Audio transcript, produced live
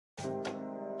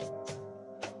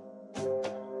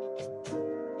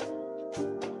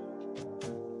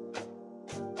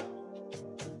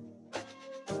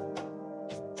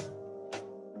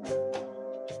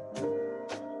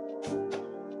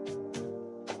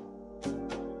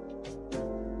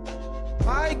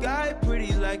My guy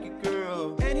pretty like a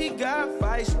girl, and he got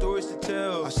 5 stories to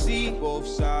tell. I see both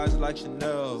sides like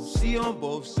Chanel, see on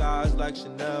both sides like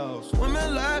Chanel.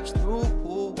 Swimming laps through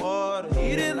pool water,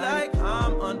 eating like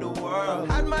I'm underworld.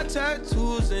 Had my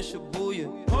tattoos in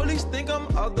Shibuya, police think I'm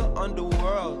of the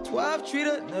underworld. 12 treat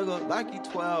a nigga like he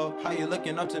 12. How you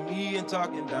looking up to me and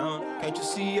talking down? Can't you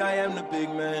see I am the big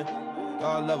man?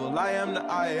 God level, I am the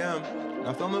I am.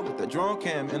 Now film it with the drone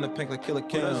cam in the pink like Killer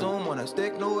Cam. Put a zoom on that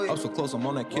stick, no way. Up so close, I'm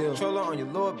on that kill. Controller on your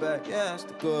lower back, yeah, that's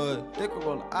the good. Dick will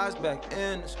roll the eyes back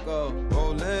in the skull.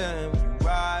 Rollin' when you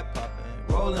ride,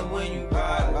 poppin'. Rollin' when you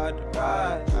ride the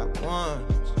ride. Got one,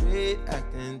 street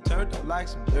acting, turned up like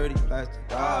some dirty plastic.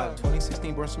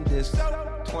 2016 burned some discs.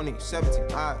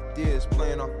 2017 ideas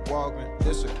playing off the Walgreens.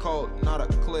 This a cult, not a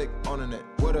click on the net.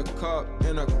 With a cup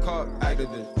in a cup,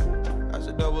 activist. That's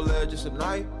a double edge, it's a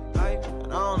knife.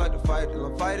 And I don't like to fight till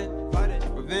I'm fighting.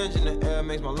 Revenge in the air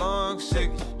makes my lungs sick.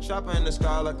 Chopper in the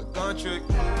sky like a gun trick.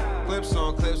 Clips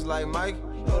on clips like Mike.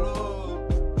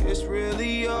 It's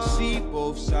really us. I see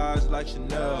both sides like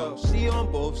Chanel. See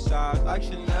on both sides like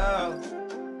Chanel.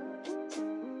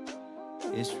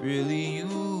 It's really you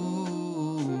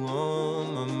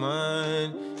on my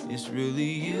mind. It's really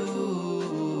you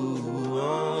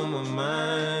on my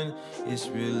mind. It's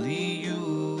really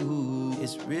you.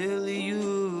 It's really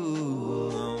you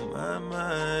on my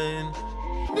mind.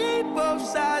 Need both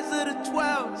sides of the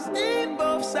 12. Need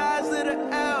both sides of the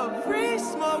L. Free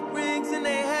smoke rings in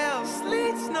they hell.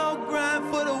 Sleet snow grind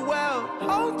for the well.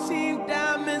 Whole team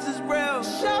diamonds is real.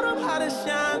 Show them how to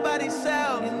shine by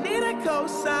themselves. You need a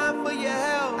cosign for your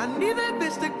help. I need that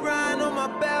bitch to grind on my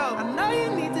belt. I know you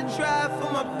need to drive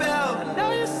for my belt. I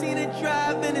know you seen it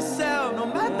drive in itself. No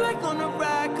matte black on the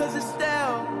ride cause it's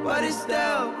stale, but it's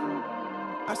stale.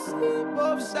 I see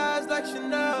both sides like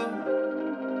Chanel.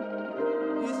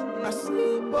 I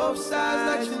see both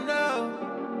sides like Chanel.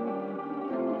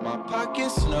 My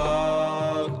pocket's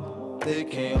snug, they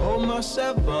can't hold my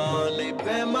 7. They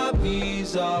ban my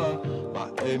Visa, my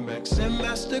Amex and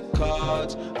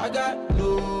MasterCards. I got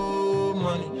new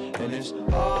money and it's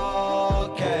all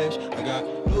cash. I got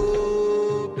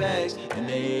new bags and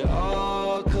they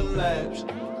all collapse.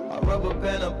 I rubber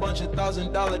band a bunch of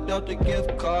 $1,000 Delta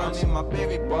gift cards. I mean my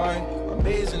baby boy,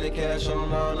 amazing the cash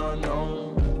online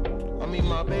unknown. I mean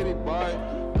my baby boy,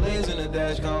 blazing the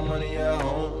dash, count money at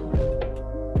home.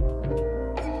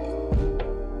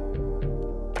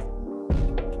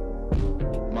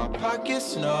 My pocket's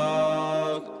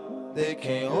snug, they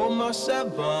can't hold my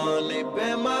 7. They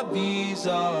ban my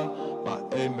Visa, my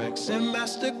Amex and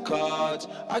MasterCards.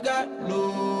 I got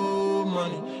new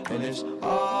money and it's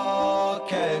all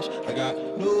cash. I got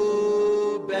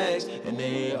new bags and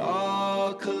they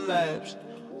all collapse.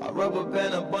 I rubber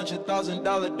band a bunch of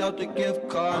 $1,000 Delta gift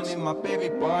cards. I mean my baby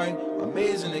boy,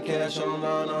 amazing the cash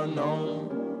online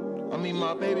unknown. I mean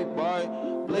my baby boy,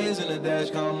 blazing the dash,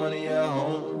 count money at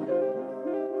home.